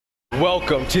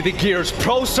Welcome to the Gears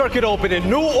Pro Circuit Open in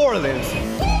New Orleans.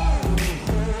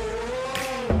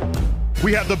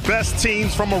 We have the best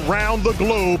teams from around the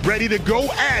globe ready to go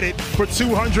at it for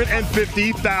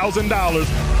 $250,000.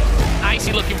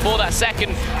 Icy looking for that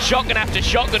second shotgun after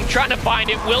shotgun, trying to find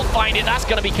it, will find it. That's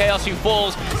going to be Chaos who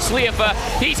falls. Sleeper,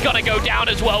 he's going to go down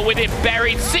as well with it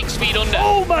buried 6 feet under.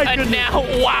 Oh my goodness. And now,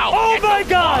 wow. Oh my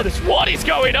God. What is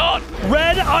going on?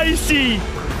 Red Icy,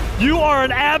 you are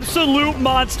an absolute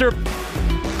monster. Graves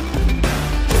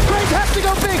has to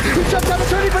go big. He shuts down the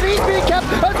 30, but he's being kept,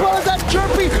 as well as that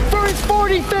Jerpy for his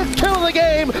 45th kill of the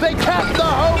game. They cap the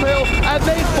home hill, and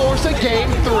they force a game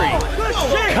 3.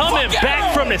 Coming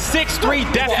back from the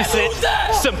 6-3 deficit,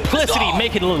 simplicity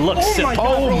making it look simple.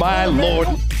 Oh my Lord.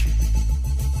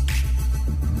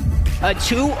 A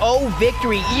 2-0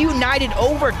 victory, E-United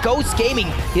over Ghost Gaming.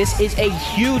 This is a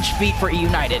huge feat for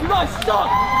E-United. You guys suck!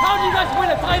 How did you guys win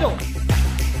a title?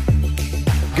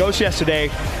 Ghost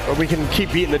yesterday, or we can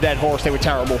keep beating the dead horse, they were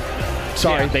terrible.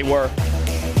 Sorry, they were.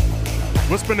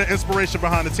 What's been the inspiration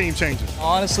behind the team changes?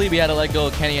 Honestly, we had to let go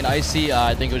of Kenny and Icy.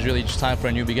 I think it was really just time for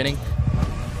a new beginning.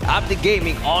 Optic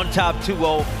Gaming on top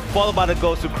 2-0, followed by the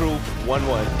Ghost crew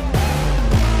 1-1.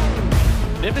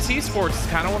 Nimbus Esports is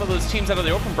kind of one of those teams out of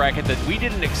the open bracket that we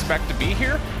didn't expect to be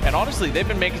here, and honestly, they've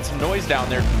been making some noise down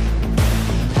there.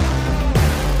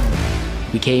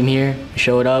 We came here,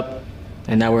 showed up,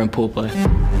 and now we're in pool play.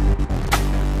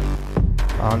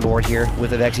 On board here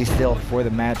with Avexys still for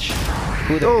the match.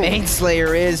 Who the main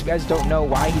slayer is, you guys don't know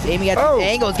why. He's aiming at the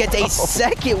angles, gets a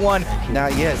second one. Now,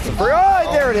 yes.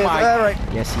 There it is. All right.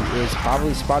 Yes, he is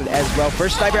probably spotted as well.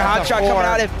 First sniper hot shot coming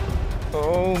out of.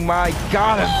 Oh my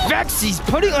God, Avexys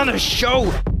putting on a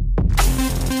show.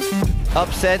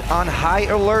 Upset on high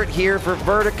alert here for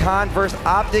Verticon versus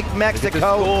Optic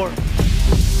Mexico.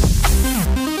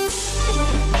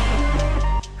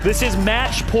 This is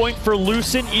match point for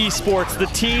Lucent Esports, the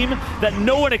team that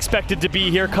no one expected to be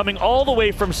here, coming all the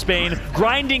way from Spain,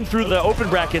 grinding through the open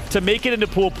bracket to make it into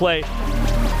pool play.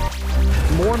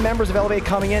 More members of Elevate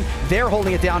coming in. They're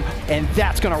holding it down, and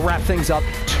that's going to wrap things up.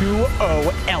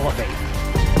 2-0 Elevate.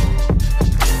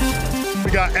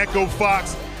 We got Echo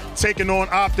Fox taking on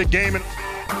Optic Gaming.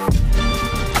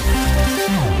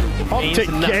 Optic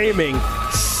Gaming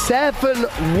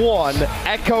 7-1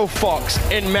 Echo Fox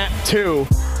in map 2.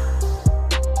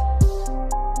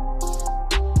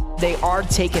 They are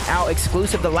taken out.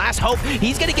 Exclusive, the last hope.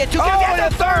 He's going to get 2 kills.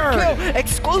 Get the third kill.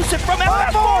 Exclusive from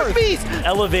MLG Beast.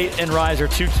 Elevate and Rise are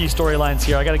 2 key storylines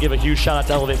here. I got to give a huge shout out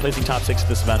to Elevate placing top 6 at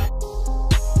this event.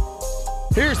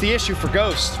 Here's the issue for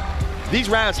Ghost. These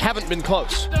rounds haven't been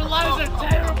close. Their lives are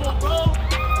terrible, bro.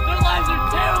 Their lives are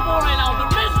terrible right now.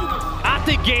 They're miserable.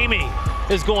 Optic Gaming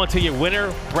is going to your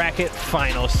winner bracket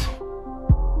finals.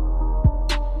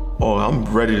 Oh, I'm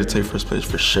ready to take first place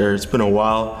for sure. It's been a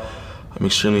while. I'm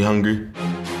extremely hungry.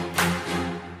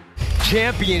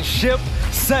 Championship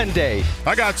Sunday.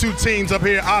 I got 2 teams up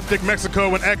here, Optic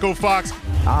Mexico and Echo Fox.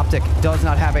 Optic does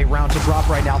not have a round to drop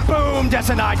right now. Boom!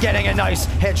 Decenot getting a nice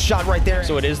headshot right there.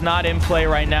 So it is not in play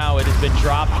right now. It has been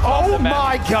dropped. Oh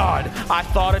my God! I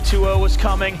thought a 2-0 was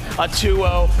coming. A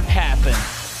 2-0 happened.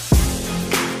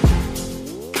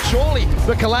 Surely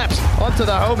the collapse onto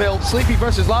the home hill. Sleepy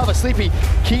versus Lava. Sleepy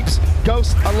keeps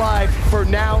Ghost alive for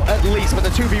now at least, but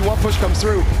the 2v1 push comes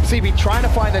through. Sleepy trying to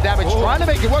find the damage, trying to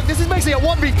make it work. This is basically a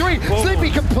 1v3. Whoa.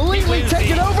 Sleepy completely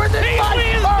taken over in this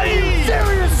fight. Are you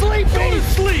serious, Sleepy? Go to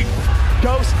sleep.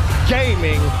 Ghost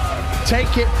Gaming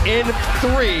take it in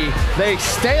 3. They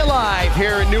stay alive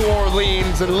here in New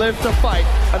Orleans and live to fight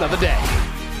another day.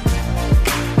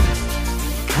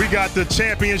 We got the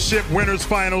championship winners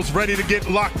finals ready to get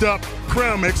locked up.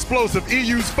 Creme, Explosive,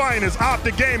 EU's finest,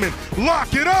 Optic Gaming,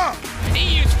 lock it up!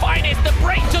 EU's finest, the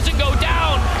break doesn't go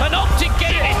down. And Optic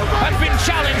Gaming have been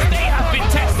challenged, they have been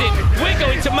tested. We're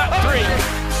going to map 3.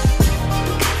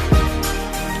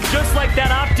 Just like that,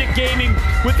 Optic Gaming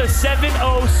with a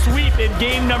 7-0 sweep in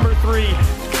game number 3.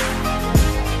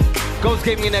 Ghost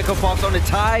Gaming and Echo Fox on the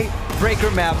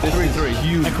tie-breaker map 3-3.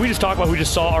 And can we just talk about who we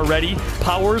just saw already?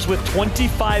 Powers with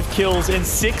 25 kills in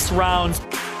 6 rounds.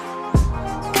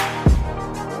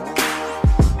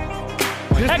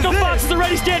 Echo Fox is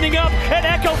already standing up, and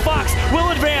Echo Fox will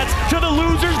advance to the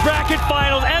losers bracket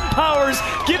finals. M Powers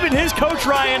giving his coach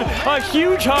Ryan a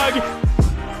huge hug.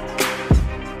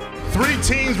 3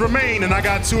 teams remain, and I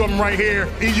got 2 of them right here.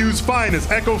 EU's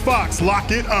finest, Echo Fox, lock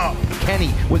it up.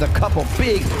 Kenny with a couple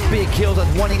big kills. At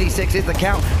 186 is the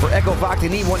count for Echo Fox. They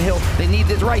need 1 hill. They need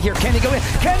this right here. Kenny go in.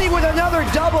 Kenny with another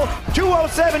double.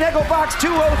 207 Echo Fox, 2-0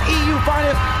 EU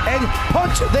finest, and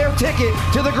punch their ticket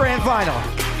to the grand final.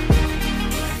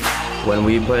 When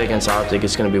we play against Optic,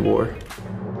 it's going to be war.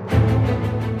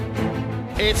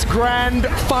 It's grand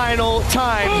final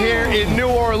time here in New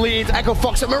Orleans. Echo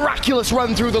Fox, a miraculous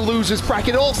run through the losers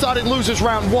bracket. It all started losers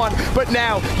round 1, but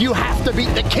now you have to beat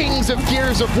the kings of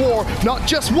Gears of War, not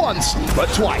just once, but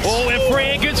twice. Oh, and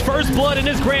Fran gets first blood in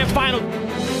his grand final.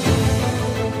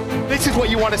 This is what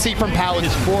you want to see from Paladin.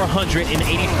 His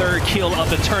 483rd kill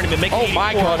of the tournament, making oh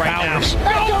my God, right Powers.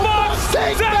 now. Echo Fox,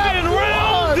 second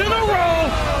round in a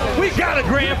row. We got a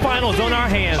grand finals on our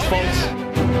hands, folks.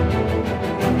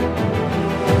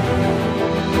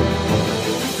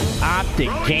 Optic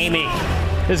Gaming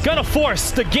is gonna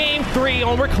force the game 3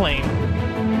 on Reclaim.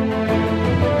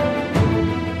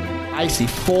 I see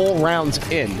 4 rounds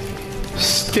in,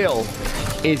 still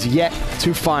is yet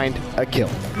to find a kill.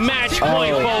 Match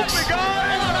point, folks.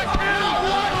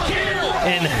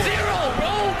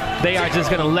 And they are just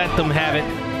gonna let them have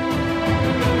it.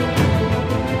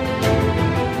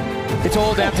 It's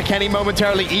all down to Kenny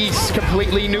momentarily. East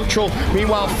completely neutral.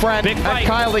 Meanwhile, Fran and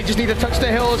Kyle, they just need to touch the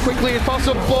hill as quickly as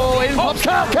possible. In pops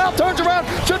Kyle. Kyle turns around,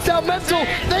 shuts down Mental.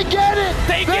 They get it!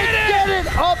 They get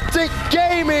it! Optic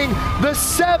Gaming, the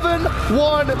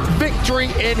 7-1 victory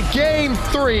in Game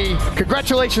 3.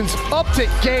 Congratulations, Optic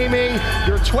Gaming,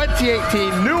 your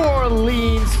 2018 New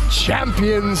Orleans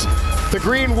champions. The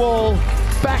Green Wall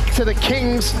back to the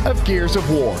kings of Gears of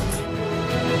War.